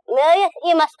diseñé medias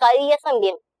y mascarillas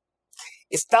también.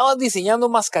 Estabas diseñando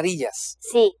mascarillas.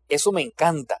 Sí. Eso me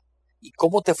encanta. ¿Y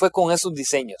cómo te fue con esos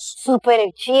diseños?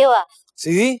 Súper chivas.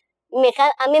 ¿Sí?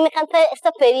 A mí me encanta esta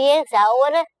experiencia.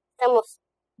 Ahora estamos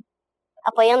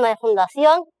apoyando a la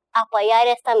fundación, apoyar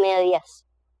estas medias.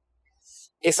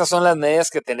 Esas son las medidas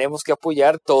que tenemos que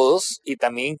apoyar todos y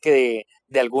también que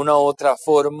de alguna u otra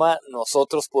forma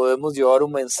nosotros podemos llevar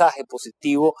un mensaje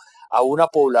positivo a una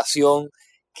población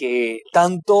que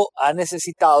tanto ha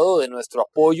necesitado de nuestro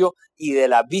apoyo y de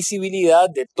la visibilidad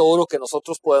de todo lo que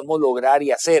nosotros podemos lograr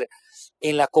y hacer.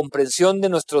 en la comprensión de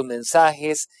nuestros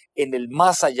mensajes, en el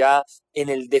más allá, en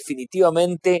el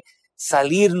definitivamente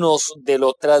salirnos de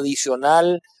lo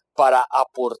tradicional para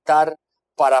aportar,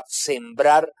 para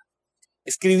sembrar.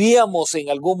 Escribíamos en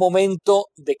algún momento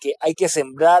de que hay que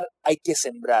sembrar, hay que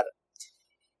sembrar.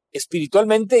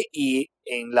 Espiritualmente y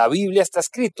en la Biblia está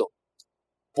escrito,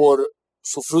 por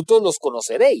sus frutos los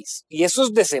conoceréis. Y eso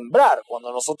es de sembrar.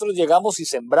 Cuando nosotros llegamos y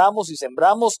sembramos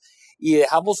y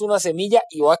dejamos una semilla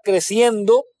y va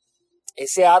creciendo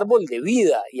ese árbol de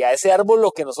vida. Y a ese árbol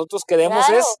lo que nosotros queremos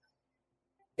Claro.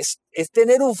 es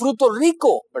tener un fruto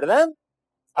rico, ¿verdad?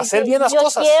 Hacer bien las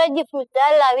cosas. Yo quiero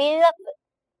disfrutar de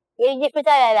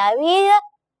la vida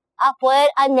a poder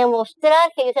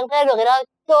demostrar que yo siempre he logrado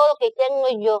todo lo que tengo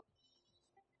yo.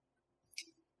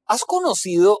 ¿Has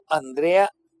conocido, Andrea,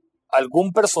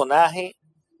 algún personaje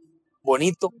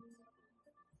bonito?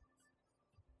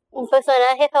 ¿Un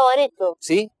personaje favorito?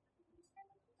 ¿Sí?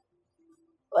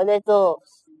 ¿Cuál de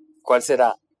todos? ¿Cuál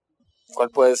será? ¿Cuál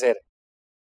puede ser?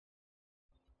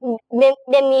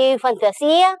 De mi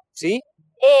fantasía, ¿Sí?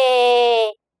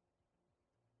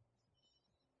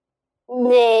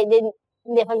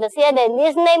 de fantasía de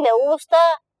Disney me gusta,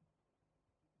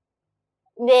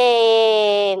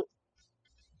 de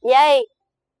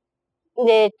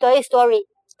Toy Story.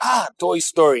 Ah, Toy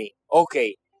Story. Ok.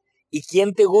 ¿Y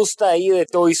quién te gusta ahí de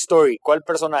Toy Story? ¿Cuál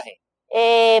personaje?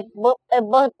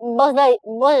 Buzz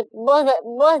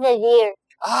Lightyear.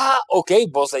 Ah, ok.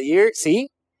 Buzz Lightyear, ¿sí?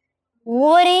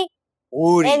 Woody,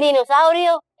 Uri. el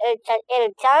dinosaurio,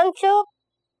 el chancho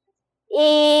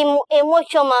y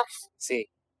mucho más. Sí.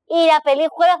 Y la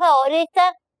película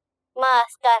favorita,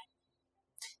 Madagascar.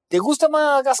 ¿Te gusta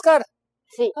Madagascar?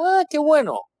 Sí. Ah, qué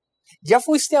bueno. ¿Ya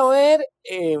fuiste a ver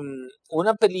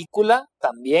una película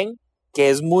también que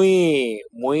es muy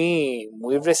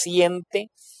reciente?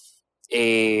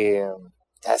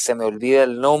 Ya se me olvida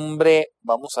el nombre.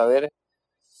 Vamos a ver.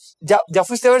 ¿Ya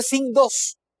fuiste a ver Sing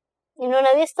 2? ¿Y no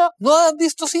la he visto? ¿No has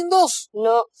visto Sing 2?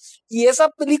 No. Y esa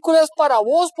película es para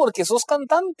vos porque sos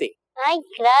cantante. Ay,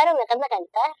 claro, me encanta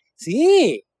cantar.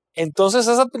 Sí. Entonces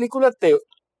esa película te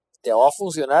va a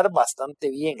funcionar bastante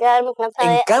bien. Claro, me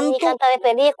encanta ver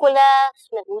películas,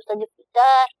 me gusta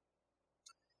disfrutar.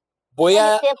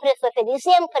 Siempre estoy feliz,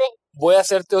 siempre. Voy a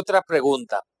hacerte otra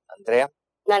pregunta, Andrea.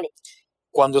 Dale.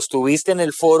 Cuando estuviste en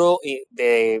el foro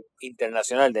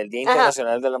internacional, del Día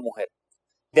Internacional de la Mujer,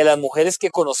 de las mujeres que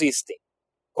conociste,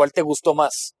 ¿cuál te gustó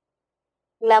más?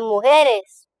 Las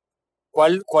mujeres.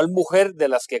 ¿Cuál mujer de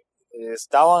las que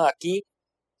estaban aquí,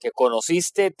 que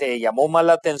conociste, te llamó más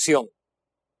la atención?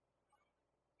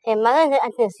 Más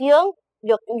atención,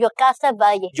 Yocasta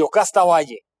Valle. Yocasta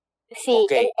Valle. Sí,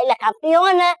 Okay. La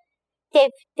campeona, te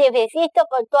felicito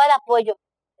por todo el apoyo.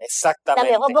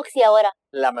 Exactamente. La mejor boxeadora.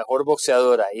 La mejor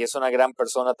boxeadora, y es una gran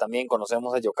persona también.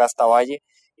 Conocemos a Yocasta Valle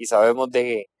y sabemos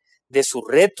de sus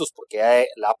retos, porque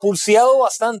la ha pulseado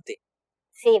bastante.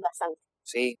 Sí, bastante.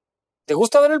 Sí. ¿Te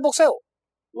gusta ver el boxeo?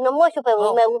 No mucho, pero No.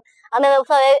 a mí me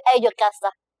gusta ver a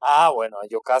Yocasta. Ah, bueno, a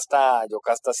Yocasta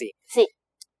sí. Sí.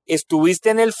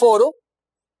 ¿Estuviste en el foro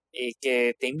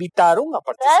que te invitaron a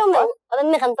participar? Claro, a mí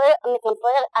me encantó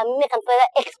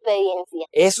la experiencia.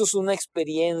 Eso es una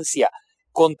experiencia.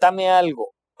 Contame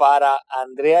algo, para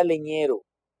Andrea Leñero,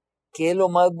 ¿qué es lo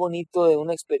más bonito de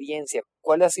una experiencia?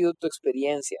 ¿Cuál ha sido tu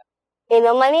experiencia?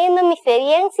 Lo más lindo de mi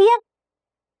experiencia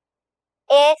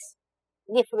es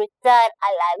disfrutar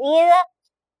a la vida,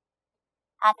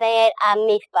 a tener a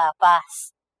mis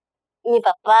papás. Mi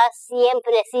papá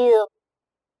siempre ha sido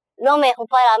lo mejor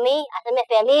para mí, hacerme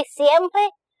feliz siempre.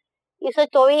 Y soy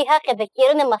tu hija que te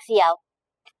quiero demasiado.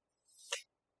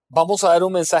 Vamos a dar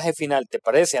un mensaje final, ¿te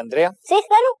parece, Andrea? Sí,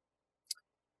 claro.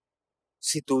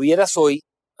 Si tuvieras hoy,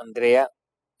 Andrea,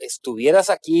 estuvieras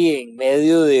aquí en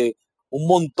medio de un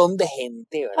montón de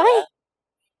gente, ¿verdad? Ay,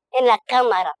 en la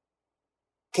cámara.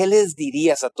 ¿Qué les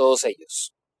dirías a todos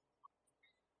ellos?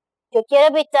 Yo quiero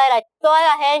invitar a toda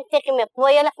la gente que me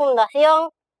apoya en la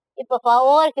fundación y por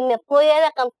favor que me apoye en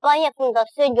la campaña de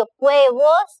Fundación Yo Puedo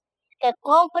Vos, que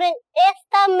compren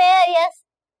estas medias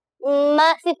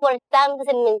más importantes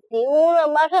el 21 de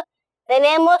marzo.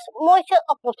 Tenemos muchas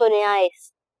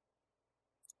oportunidades.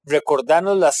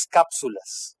 Recordarnos las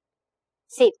cápsulas.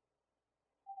 Sí.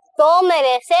 Todos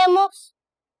merecemos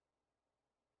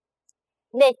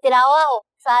de trabajo,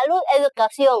 salud,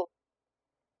 educación.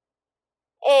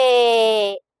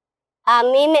 A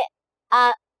mí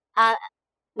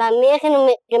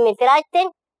que me traten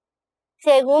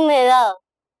según mi edad.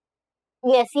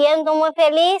 Me siento muy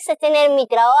feliz de tener mi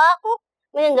trabajo,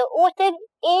 me siento útil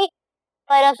y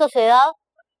para la sociedad.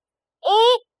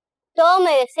 Y todos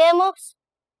merecemos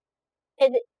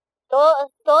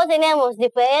Todos tenemos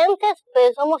diferentes,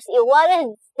 pero somos iguales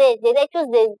de derechos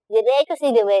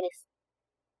y deberes.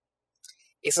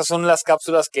 Esas son las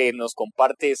cápsulas que nos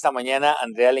comparte esta mañana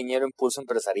Andrea Leñero en Pulso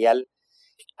Empresarial,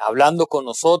 hablando con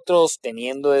nosotros,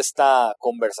 teniendo esta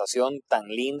conversación tan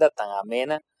linda, tan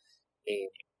amena.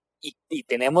 Y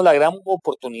tenemos la gran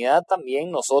oportunidad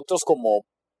también nosotros como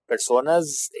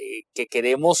personas que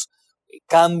queremos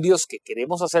cambios, que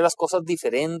queremos hacer las cosas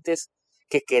diferentes,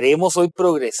 que queremos hoy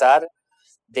progresar,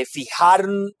 de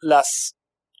fijarnos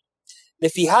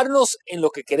en lo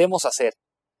que queremos hacer.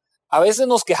 A veces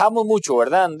nos quejamos mucho,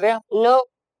 ¿verdad, Andrea? No.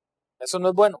 Eso no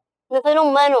es bueno. No soy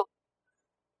humano.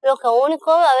 Lo que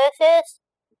único a veces,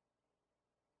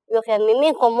 lo que a mí me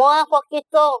incomoda un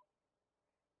poquito,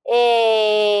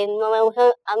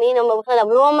 a mí no me gustan las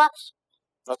bromas.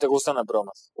 ¿No te gustan las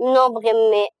bromas? No, porque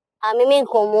a mí me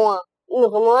incomoda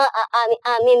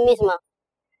a mí misma.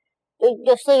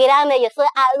 Yo soy grande, yo soy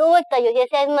adulta, yo ya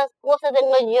sé más cosas,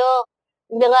 yo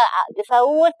soy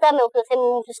adulta, me gusta hacer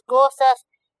muchas cosas,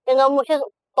 tengo muchas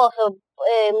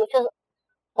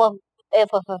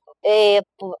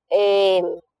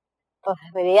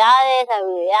posibilidades,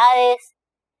 habilidades,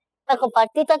 para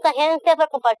compartir con tanta gente, para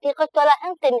compartir con toda la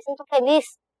gente, me siento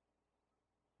feliz.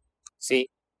 Sí,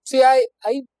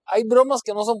 hay bromas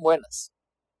que no son buenas,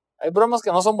 hay bromas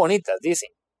que no son bonitas, dicen,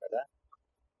 ¿verdad?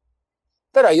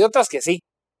 Pero hay otras que sí.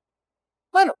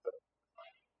 Bueno, pero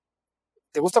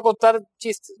 ¿te gusta contar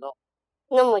chistes? No.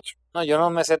 No mucho. No, yo no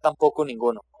me sé tampoco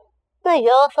ninguno. No,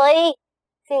 yo soy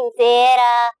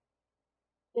sincera.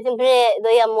 Yo siempre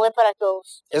doy amor para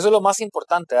todos. Eso es lo más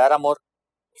importante, dar amor.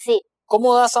 Sí.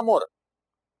 ¿Cómo das amor?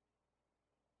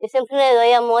 Yo siempre le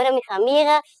doy amor a mis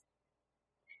amigas,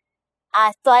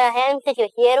 a toda la gente que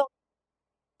quiero.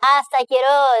 Hasta quiero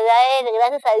dar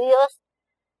gracias a Dios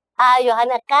a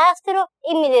Johanna Castro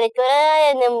y mi directora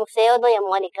en el museo, doña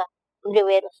Mónica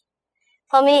Riveros.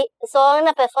 Son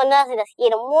las personas que las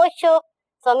quiero mucho,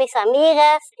 son mis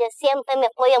amigas que siempre me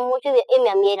apoyan mucho y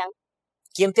me admiran.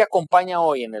 ¿Quién te acompaña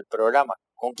hoy en el programa?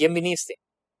 ¿Con quién viniste?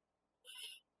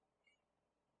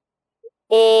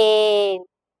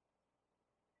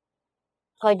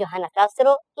 Con Johanna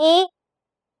Castro y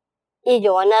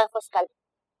Johanna Fuscaldo.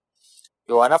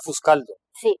 Johanna Fuscaldo.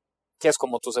 Sí. ¿Qué es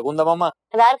como tu segunda mamá?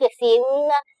 Claro que sí,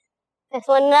 una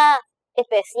persona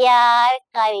especial,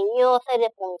 cariñosa,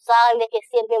 responsable, que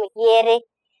siempre me quiere.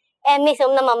 Es mi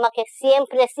segunda mamá que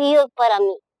siempre ha sido para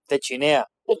mí. ¿Te chinea?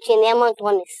 Me chinea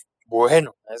montones.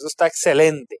 Bueno, eso está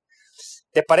excelente.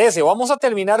 ¿Te parece? Vamos a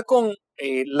terminar con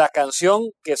la canción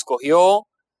que escogió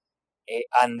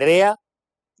Andrea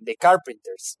de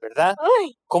Carpenters, ¿verdad?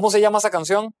 Ay. ¿Cómo se llama esa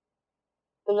canción?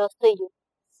 Close to You.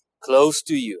 Close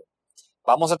to You.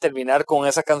 Vamos a terminar con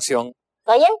esa canción.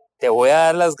 ¿Oyen? Te voy a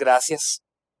dar las gracias.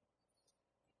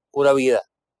 Pura vida.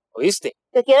 ¿Oíste?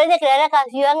 Yo quiero declarar la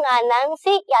canción a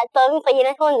Nancy y a todos mis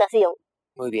compañeros de fundación.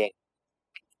 Muy bien.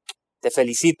 Te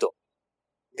felicito.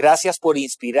 Gracias por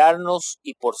inspirarnos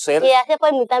y por ser... Gracias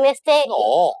por invitarme a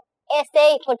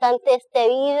importante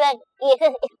vida y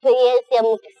esa experiencia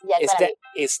muy especial para mí.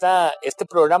 Este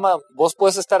programa, vos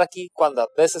puedes estar aquí cuantas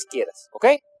veces quieras, ¿ok?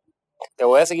 Te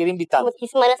voy a seguir invitando.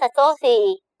 Muchísimas gracias a todos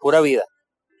y... Pura vida.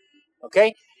 ¿Ok?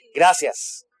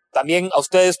 Gracias. También a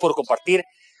ustedes por compartir.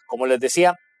 Como les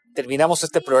decía, terminamos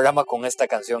este programa con esta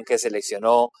canción que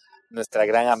seleccionó nuestra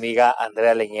gran amiga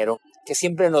Andrea Leñero, que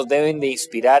siempre nos deben de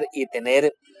inspirar y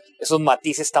tener esos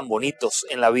matices tan bonitos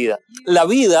en la vida. La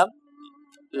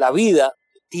vida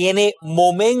tiene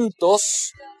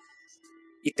momentos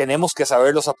y tenemos que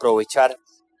saberlos aprovechar.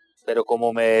 Pero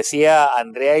como me decía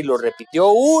Andrea y lo repitió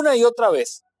una y otra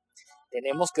vez,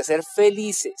 tenemos que ser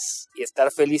felices y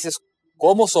estar felices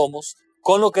como somos,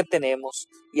 con lo que tenemos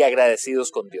y agradecidos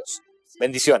con Dios.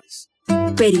 Bendiciones.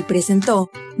 Peri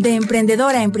presentó De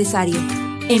Emprendedor a Empresario,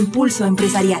 en Pulso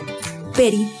Empresarial.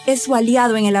 Peri es su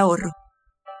aliado en el ahorro.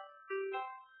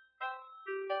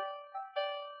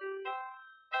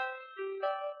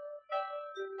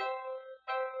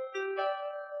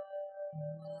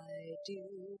 Why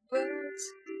do birds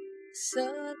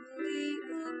suddenly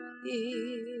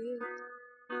appear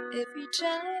every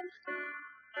time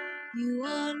you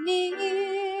are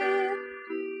near?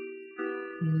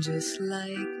 Just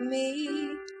like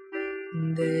me,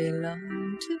 they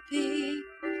long to be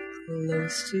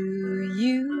close to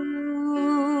you.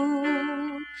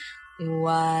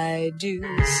 Why do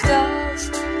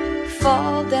stars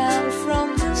fall down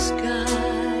from the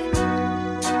sky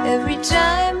every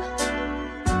time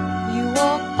you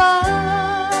walk by?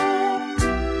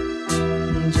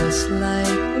 Just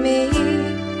like me,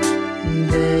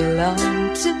 they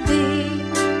long to be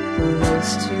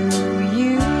close to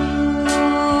you.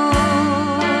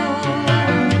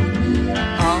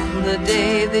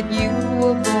 that you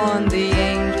were born, the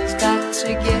angels got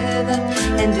together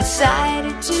and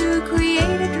decided to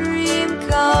create a dream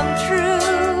come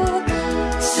true.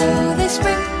 So they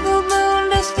sprinkled moon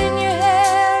dust in your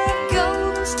hair and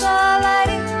golden starlight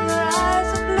in your eyes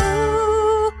of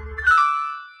blue.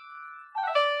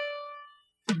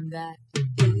 That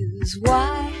is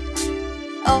why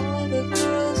all the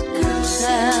girls in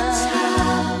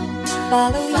town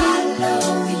follow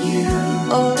you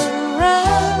all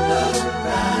around.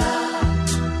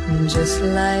 Just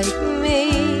like me,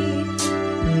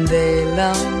 they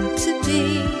long to be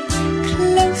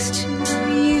close to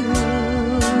you.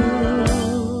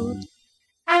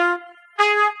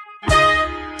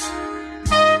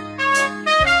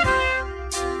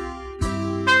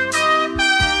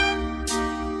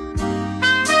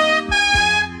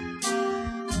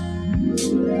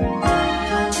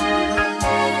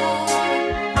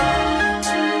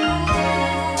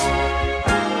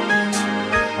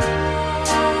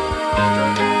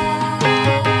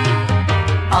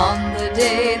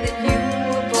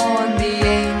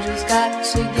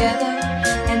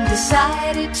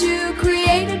 Decided to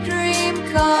create a dream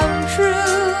come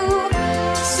true.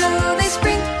 So they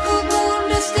sprinkled moon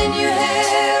dust in your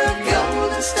hair, a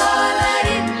golden starlight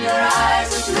in your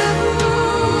eyes of blue.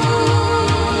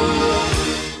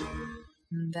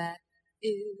 That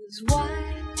is why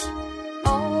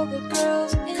all the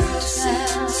girls in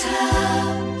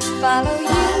town follow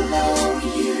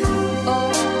you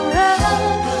all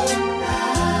around.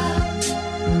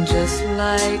 Just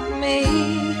like me,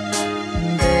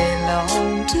 they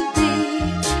long to be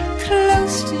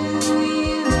close to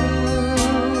you.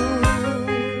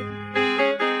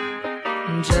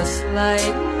 Just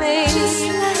like me,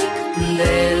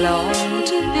 they long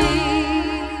to be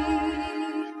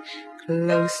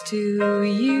close to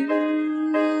you.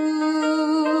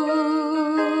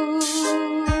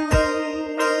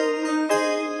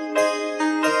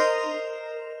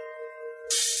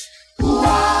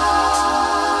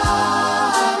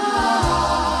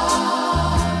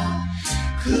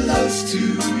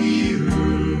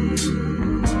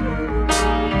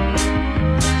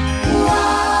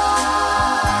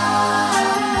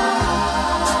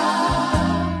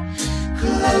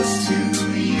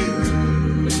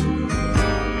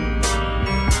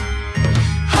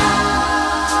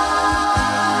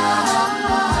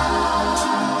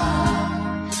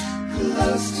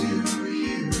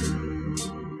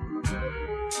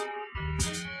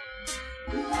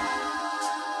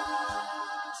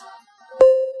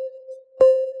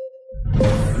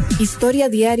 Historia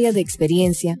diaria de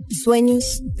experiencia,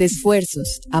 sueños, de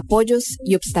esfuerzos, apoyos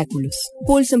y obstáculos.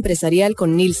 Pulso Empresarial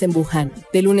con Nielsen Buján,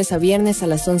 de lunes a viernes a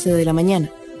las 11 de la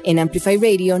mañana, en Amplify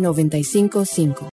Radio 95.5.